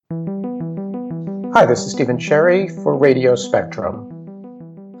Hi, this is Stephen Cherry for Radio Spectrum.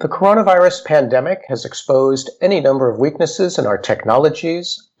 The coronavirus pandemic has exposed any number of weaknesses in our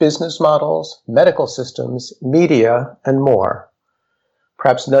technologies, business models, medical systems, media, and more.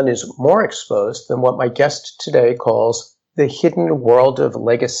 Perhaps none is more exposed than what my guest today calls the hidden world of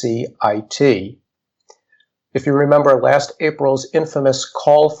legacy IT. If you remember last April's infamous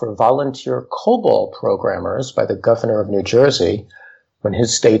call for volunteer COBOL programmers by the governor of New Jersey, when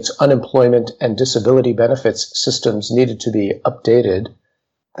his state's unemployment and disability benefits systems needed to be updated,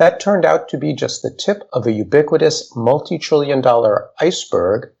 that turned out to be just the tip of a ubiquitous multi-trillion-dollar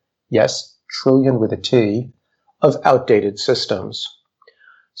iceberg, yes, trillion with a T, of outdated systems.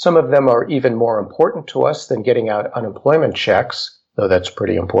 Some of them are even more important to us than getting out unemployment checks, though that's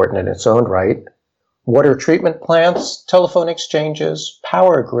pretty important in its own right. Water treatment plants, telephone exchanges,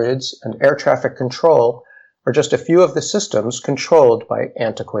 power grids, and air traffic control are just a few of the systems controlled by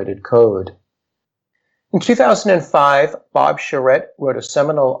antiquated code. In 2005, Bob Charette wrote a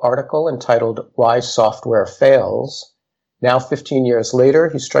seminal article entitled Why Software Fails. Now, 15 years later,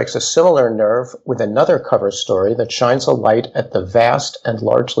 he strikes a similar nerve with another cover story that shines a light at the vast and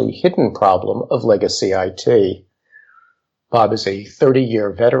largely hidden problem of legacy IT. Bob is a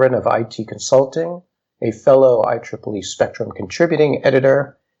 30-year veteran of IT consulting, a fellow IEEE Spectrum contributing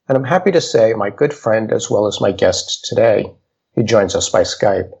editor, and I'm happy to say my good friend as well as my guest today. He joins us by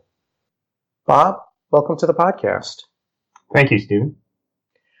Skype. Bob, welcome to the podcast. Thank you, Stephen.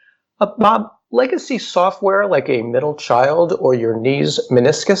 Bob, legacy software like a middle child or your knee's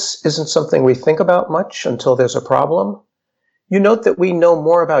meniscus isn't something we think about much until there's a problem. You note that we know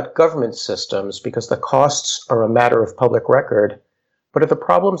more about government systems because the costs are a matter of public record, but are the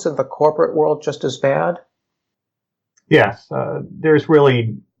problems in the corporate world just as bad? Yes, there's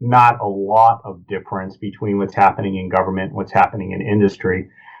really not a lot of difference between what's happening in government and what's happening in industry.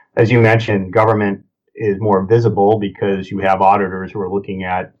 As you mentioned, government is more visible because you have auditors who are looking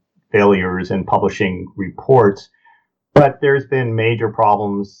at failures and publishing reports. But there's been major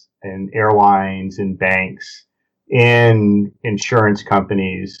problems in airlines, in banks, in insurance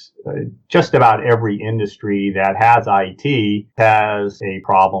companies. Just about every industry that has IT has a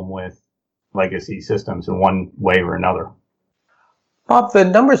problem with legacy systems in one way or another. Bob, the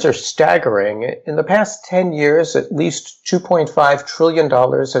numbers are staggering. In the past 10 years, at least $2.5 trillion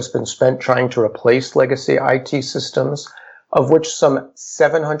has been spent trying to replace legacy IT systems, of which some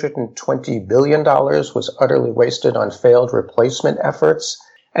 $720 billion was utterly wasted on failed replacement efforts.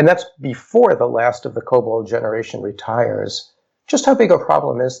 And that's before the last of the COBOL generation retires. Just how big a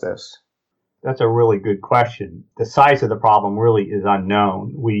problem is this? That's a really good question. The size of the problem really is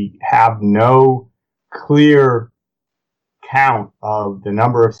unknown. We have no clear count of the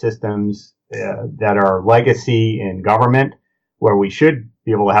number of systems that are legacy in government, where we should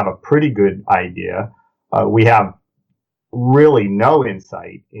be able to have a pretty good idea. We have really no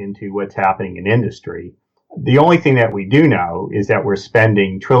insight into what's happening in industry. The only thing that we do know is that we're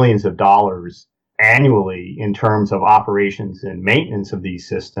spending trillions of dollars annually in terms of operations and maintenance of these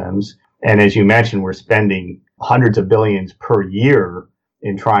systems. And as you mentioned, we're spending hundreds of billions per year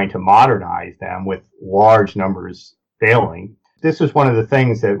in trying to modernize them with large numbers failing. This is one of the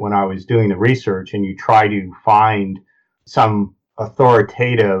things that when I was doing the research and you try to find some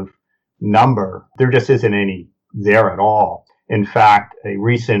authoritative number, there just isn't any there at all. In fact, a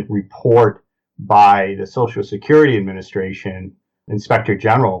recent report by the Social Security Administration Inspector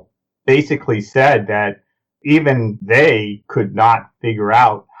General basically said that even they could not figure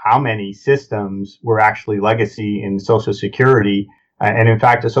out how many systems were actually legacy in Social Security. And in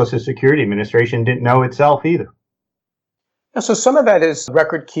fact, the Social Security Administration didn't know itself either. So some of that is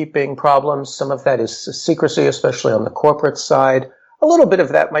record-keeping problems. Some of that is secrecy, especially on the corporate side. A little bit of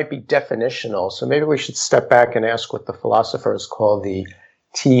that might be definitional. So maybe we should step back and ask what the philosophers call the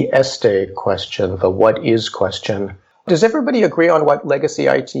T-este question, the what is question. Does everybody agree on what legacy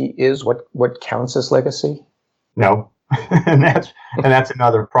IT is? What counts as legacy? No. and that's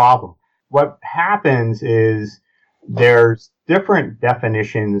another problem. What happens is there's different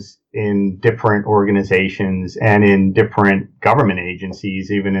definitions in different organizations and in different government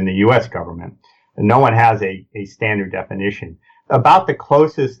agencies, even in the U.S. government. And no one has a standard definition. About the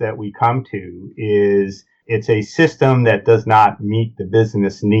closest that we come to is it's a system that does not meet the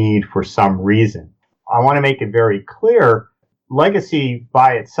business need for some reason. I want to make it very clear, legacy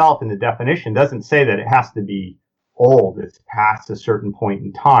by itself in the definition doesn't say that it has to be old. It's past a certain point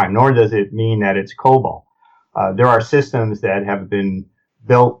in time, nor does it mean that it's COBOL. There are systems that have been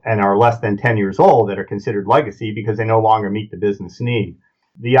built and are less than 10 years old that are considered legacy because they no longer meet the business need.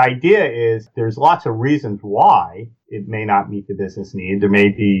 The idea is there's lots of reasons why it may not meet the business need. There may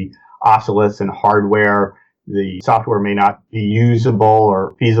be obsolescent hardware. The software may not be usable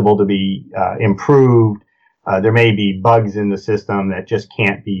or feasible to be improved. There may be bugs in the system that just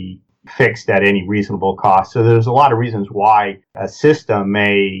can't be fixed at any reasonable cost. So there's a lot of reasons why a system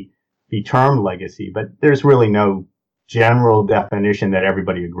may be termed legacy, but there's really no general definition that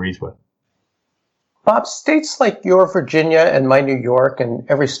everybody agrees with. Bob, states like your Virginia and my New York and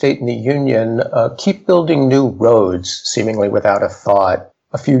every state in the Union keep building new roads, seemingly without a thought.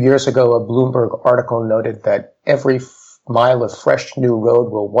 A few years ago, a Bloomberg article noted that every mile of fresh new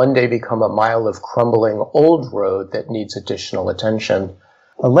road will one day become a mile of crumbling old road that needs additional attention.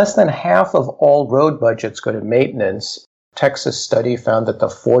 Less than half of all road budgets go to maintenance. A Texas study found that the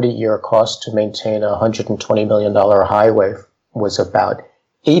 40-year cost to maintain a $120 million highway was about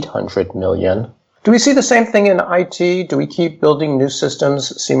 $800 million. Do we see the same thing in IT? Do we keep building new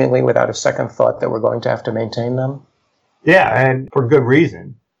systems seemingly without a second thought that we're going to have to maintain them? Yeah, and for good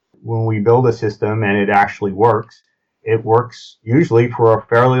reason. When we build a system and it actually works, it works usually for a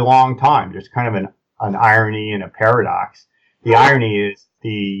fairly long time. There's kind of an irony and a paradox. The irony is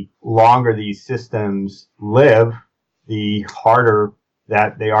the longer these systems live, the harder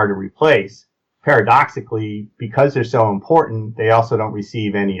that they are to replace. Paradoxically, because they're so important, they also don't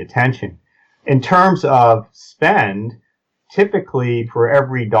receive any attention. In terms of spend, typically for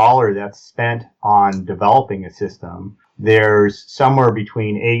every dollar that's spent on developing a system, there's somewhere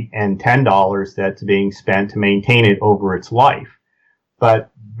between $8 and $10 that's being spent to maintain it over its life. But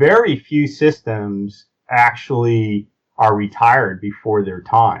very few systems actually are retired before their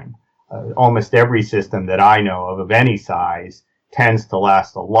time. Almost every system that I know of any size tends to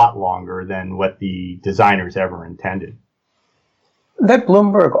last a lot longer than what the designers ever intended. That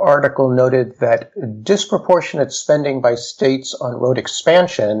Bloomberg article noted that disproportionate spending by states on road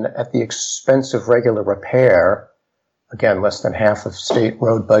expansion at the expense of regular repair, again, less than half of state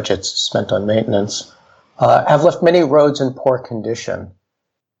road budgets spent on maintenance, have left many roads in poor condition.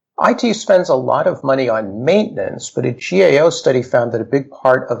 IT spends a lot of money on maintenance, but a GAO study found that a big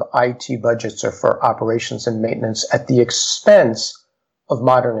part of IT budgets are for operations and maintenance at the expense of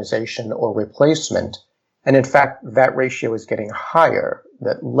modernization or replacement. And in fact, that ratio is getting higher,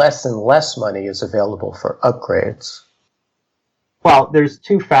 that less and less money is available for upgrades. Well, there's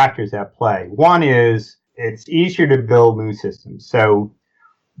two factors at play. One is it's easier to build new systems. So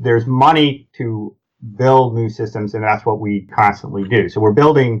there's money to build new systems, and that's what we constantly do. So we're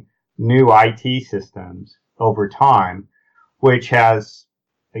building new IT systems over time, which has,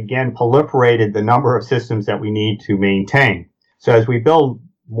 again, proliferated the number of systems that we need to maintain. So as we build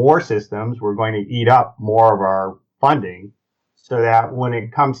more systems, we're going to eat up more of our funding so that when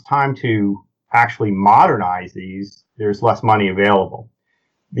it comes time to actually modernize these, there's less money available.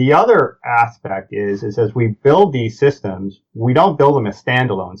 The other aspect is as we build these systems, we don't build them as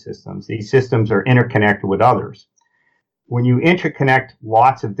standalone systems. These systems are interconnected with others. When you interconnect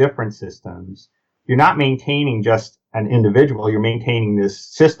lots of different systems, you're not maintaining just an individual, you're maintaining this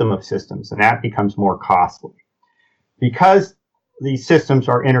system of systems, and that becomes more costly. Because these systems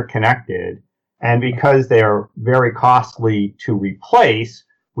are interconnected, and because they are very costly to replace,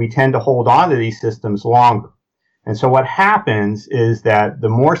 we tend to hold on to these systems longer. And so what happens is that the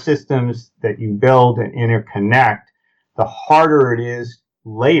more systems that you build and interconnect, the harder it is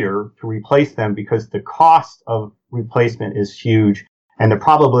later to replace them because the cost of replacement is huge and the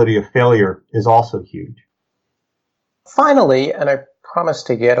probability of failure is also huge. Finally, and I promise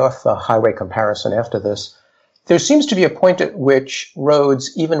to get off the highway comparison after this, there seems to be a point at which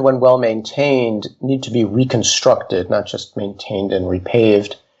roads, even when well maintained, need to be reconstructed, not just maintained and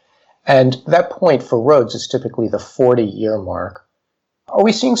repaved. And that point for roads is typically the 40-year mark. Are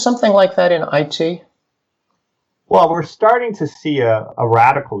we seeing something like that in IT? Well, we're starting to see a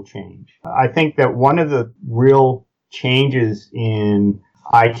radical change. I think that one of the real changes in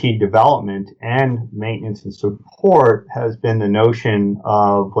IT development and maintenance and support has been the notion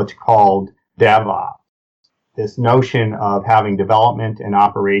of what's called DevOps. This notion of having development and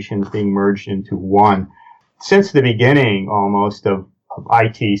operations being merged into one. Since the beginning almost of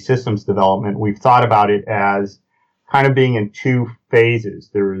IT systems development, we've thought about it as kind of being in two phases.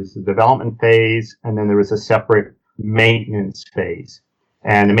 There was the development phase, and then there was a separate maintenance phase.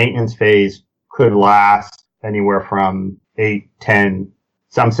 And the maintenance phase could last anywhere from 8, 10,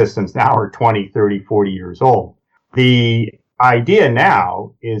 some systems now are 20, 30, 40 years old. The idea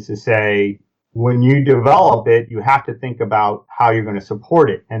now is to say, when you develop it, you have to think about how you're going to support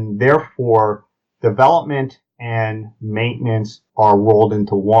it. And therefore, development and maintenance are rolled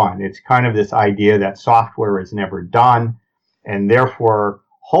into one. It's kind of this idea that software is never done. And therefore,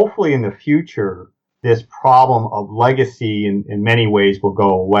 hopefully in the future, this problem of legacy in many ways will go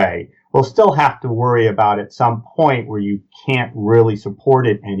away. We'll still have to worry about at some point where you can't really support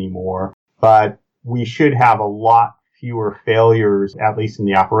it anymore, but we should have a lot fewer failures, at least in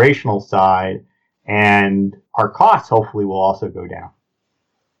the operational side, and our costs hopefully will also go down.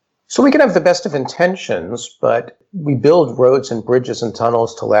 So we can have the best of intentions, but we build roads and bridges and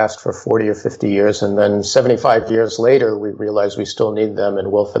tunnels to last for 40 or 50 years, and then 75 years later, we realize we still need them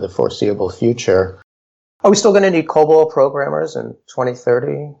and will for the foreseeable future. Are we still going to need COBOL programmers in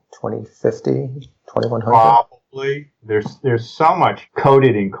 2030, 2050, 2100? Probably. There's so much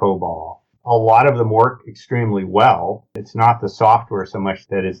coded in COBOL. A lot of them work extremely well. It's not the software so much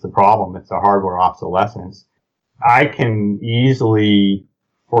that is the problem. It's the hardware obsolescence. I can easily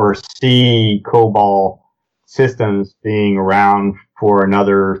foresee COBOL systems being around for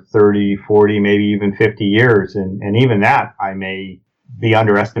another 30, 40, maybe even 50 years. And even that, I may be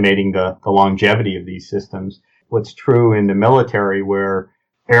underestimating the longevity of these systems. What's true in the military, where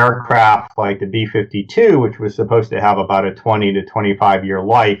aircraft like the B-52, which was supposed to have about a 20 to 25 year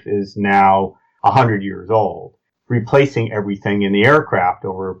life, is now 100 years old, replacing everything in the aircraft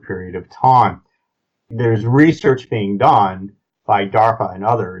over a period of time. There's research being done by DARPA and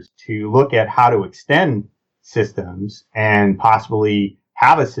others to look at how to extend systems and possibly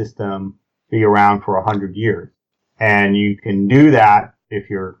have a system be around for 100 years. And you can do that if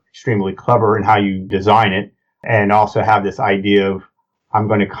you're extremely clever in how you design it, and also have this idea of, I'm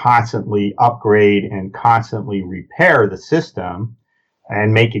going to constantly upgrade and constantly repair the system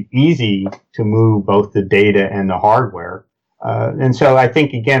and make it easy to move both the data and the hardware. And so I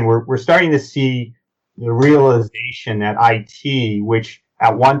think, again, we're starting to see the realization that IT, which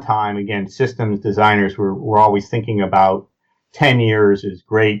at one time, again, systems designers were always thinking about 10 years is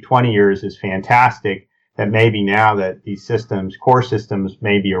great, 20 years is fantastic, that maybe now that these systems, core systems,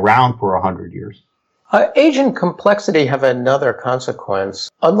 may be around for 100 years. Age and complexity have another consequence.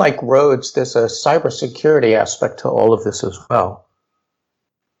 Unlike roads, there's a cybersecurity aspect to all of this as well.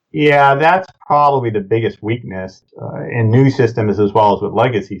 Yeah, that's probably the biggest weakness in new systems as well as with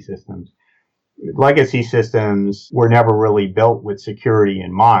legacy systems. Legacy systems were never really built with security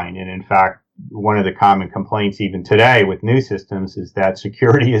in mind. And in fact, one of the common complaints even today with new systems is that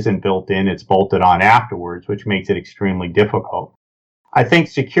security isn't built in, it's bolted on afterwards, which makes it extremely difficult. I think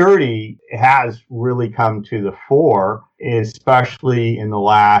security has really come to the fore, especially in the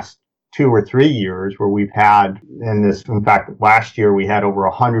last 2 or 3 years, where we've had, in fact, last year we had over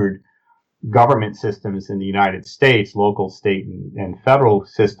 100 government systems in the United States, local, state, and federal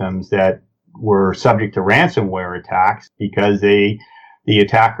systems that were subject to ransomware attacks because the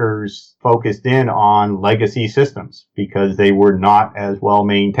attackers focused in on legacy systems because they were not as well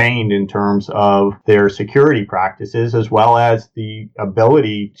maintained in terms of their security practices, as well as the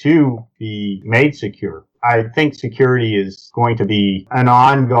ability to be made secure. I think security is going to be an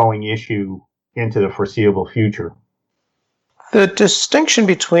ongoing issue into the foreseeable future. The distinction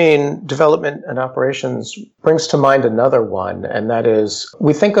between development and operations brings to mind another one, and that is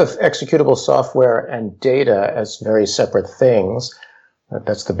we think of executable software and data as very separate things.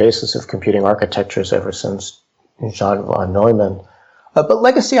 That's the basis of computing architectures ever since John von Neumann. But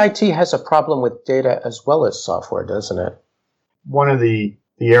legacy IT has a problem with data as well as software, doesn't it? One of the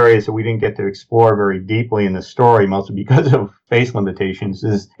areas that we didn't get to explore very deeply in the story, mostly because of space limitations,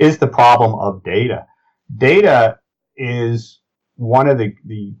 is the problem of data. Data is one of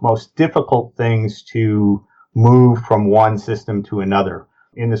the most difficult things to move from one system to another.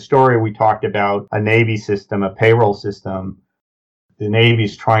 In the story, we talked about a Navy system, a payroll system. The Navy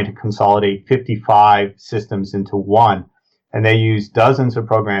is trying to consolidate 55 systems into one, and they use dozens of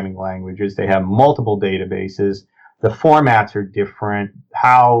programming languages. They have multiple databases. The formats are different.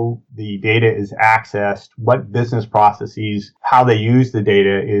 How the data is accessed, what business processes, how they use the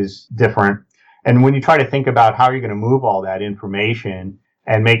data is different. And when you try to think about how you're going to move all that information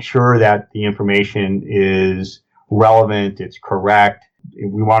and make sure that the information is relevant, it's correct,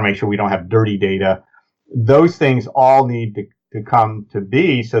 we want to make sure we don't have dirty data, those things all need to come to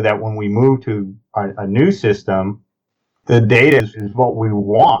be so that when we move to a new system, the data is what we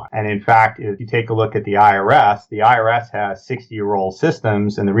want. And in fact, if you take a look at the IRS has 60-year-old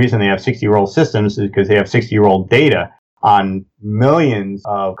systems. And the reason they have 60-year-old systems is because they have 60-year-old data on millions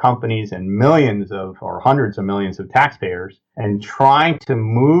of companies and millions of, or hundreds of millions of taxpayers. And trying to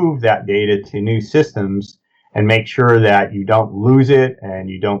move that data to new systems and make sure that you don't lose it and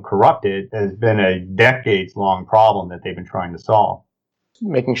you don't corrupt it has been a decades-long problem that they've been trying to solve.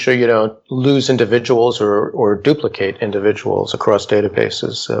 making sure you don't lose individuals or duplicate individuals across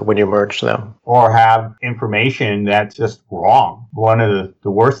databases when you merge them. Or have information that's just wrong. One of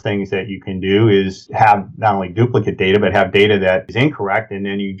the worst things that you can do is have not only duplicate data, but have data that is incorrect, and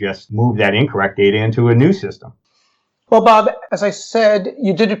then you just move that incorrect data into a new system. Well, Bob, as I said,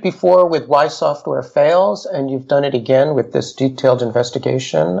 you did it before with Why Software Fails, and you've done it again with this detailed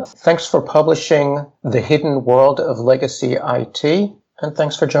investigation. Thanks for publishing The Hidden World of Legacy IT, and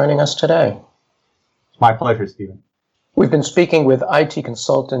thanks for joining us today. It's my pleasure, Stephen. We've been speaking with IT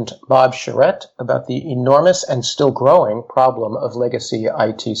consultant Bob Charette about the enormous and still growing problem of legacy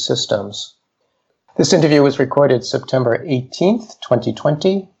IT systems. This interview was recorded September 18th,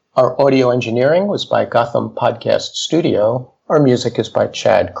 2020. Our audio engineering was by Gotham Podcast Studio. Our music is by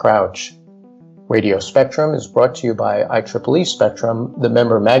Chad Crouch. Radio Spectrum is brought to you by IEEE Spectrum, the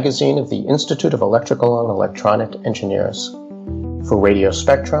member magazine of the Institute of Electrical and Electronic Engineers. For Radio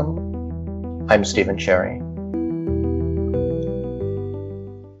Spectrum, I'm Stephen Cherry.